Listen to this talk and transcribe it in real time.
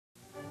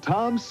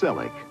Tom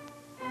Selleck,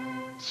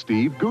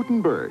 Steve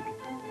Guttenberg,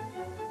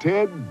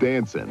 Ted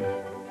Danson.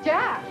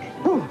 Jack!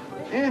 Whew.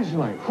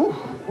 Angela, whew.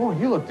 Oh,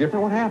 you look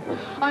different. What happened?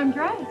 I'm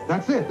dressed.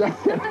 That's it.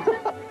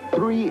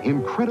 Three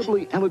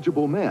incredibly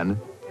eligible men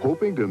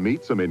hoping to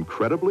meet some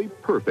incredibly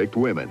perfect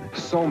women.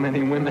 So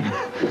many women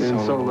in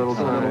so little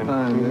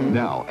time.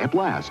 Now, at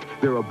last,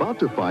 they're about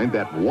to find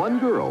that one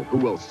girl who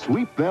will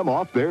sweep them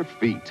off their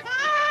feet.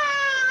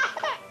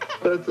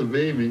 That's a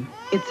baby.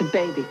 It's a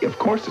baby. Of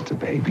course it's a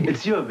baby.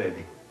 It's your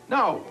baby.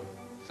 No,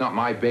 it's not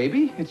my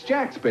baby. It's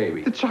Jack's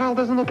baby. The child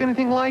doesn't look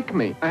anything like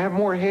me. I have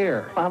more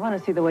hair. Well, I want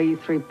to see the way you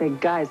three big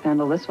guys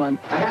handle this one.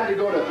 I had to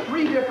go to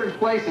 3 different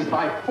places,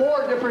 buy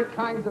 4 different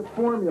kinds of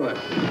formulas,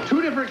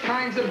 2 different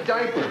kinds of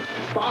diapers,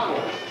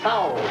 bottles,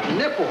 towels,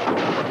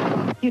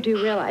 nipples. You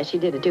do realize she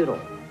did a doodle.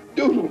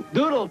 Doodle.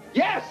 Doodle.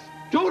 Yes,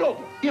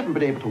 doodle. You haven't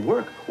been able to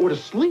work or to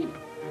sleep.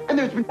 And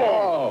there's been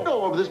all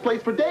over this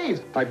place for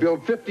days. I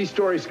build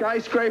 50-story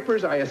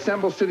skyscrapers. I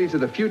assemble cities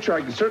of the future.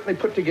 I can certainly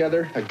put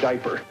together a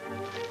diaper.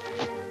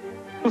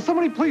 Will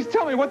somebody please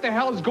tell me what the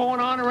hell is going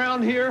on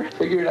around here?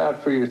 Figure it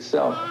out for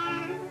yourself.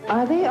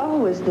 Are they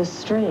always this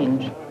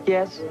strange?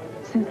 Yes,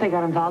 since they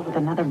got involved with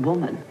another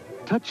woman.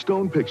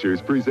 Touchstone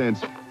Pictures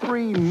presents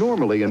 3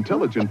 normally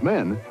intelligent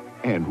men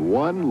and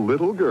 1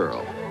 little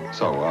girl.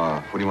 So,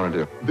 what do you want to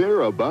do?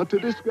 They're about to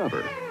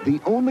discover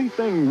the only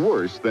thing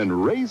worse than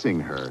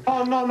raising her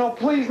Oh, no,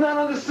 please, not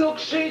on the silk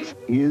sheets.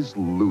 is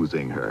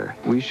losing her.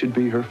 We should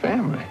be her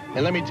family.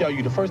 And let me tell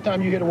you, the first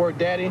time you hear the word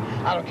daddy,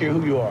 I don't care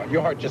who you are.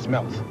 Your heart just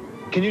melts.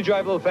 Can you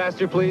drive a little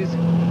faster, please?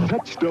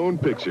 Touchstone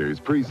Pictures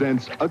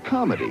presents a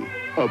comedy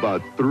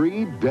about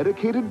 3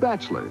 dedicated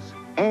bachelors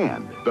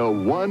and the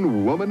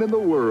one woman in the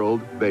world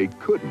they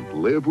couldn't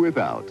live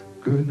without.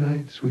 Good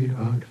night,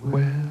 sweetheart.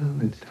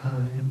 Well, it's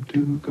time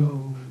to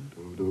go.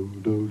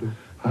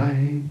 I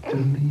hate to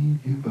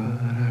leave you, but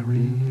I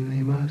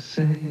really must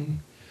say,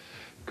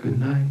 good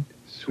night,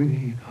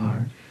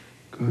 sweetheart.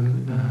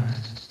 Good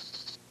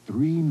night.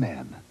 3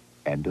 men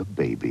and a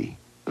baby.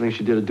 I think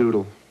she did a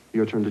doodle.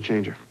 Your turn to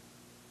change her.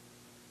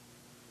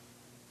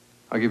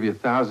 I'll give you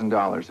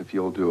 $1,000 if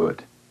you'll do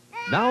it.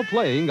 Now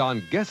playing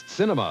on Guest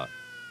Cinema.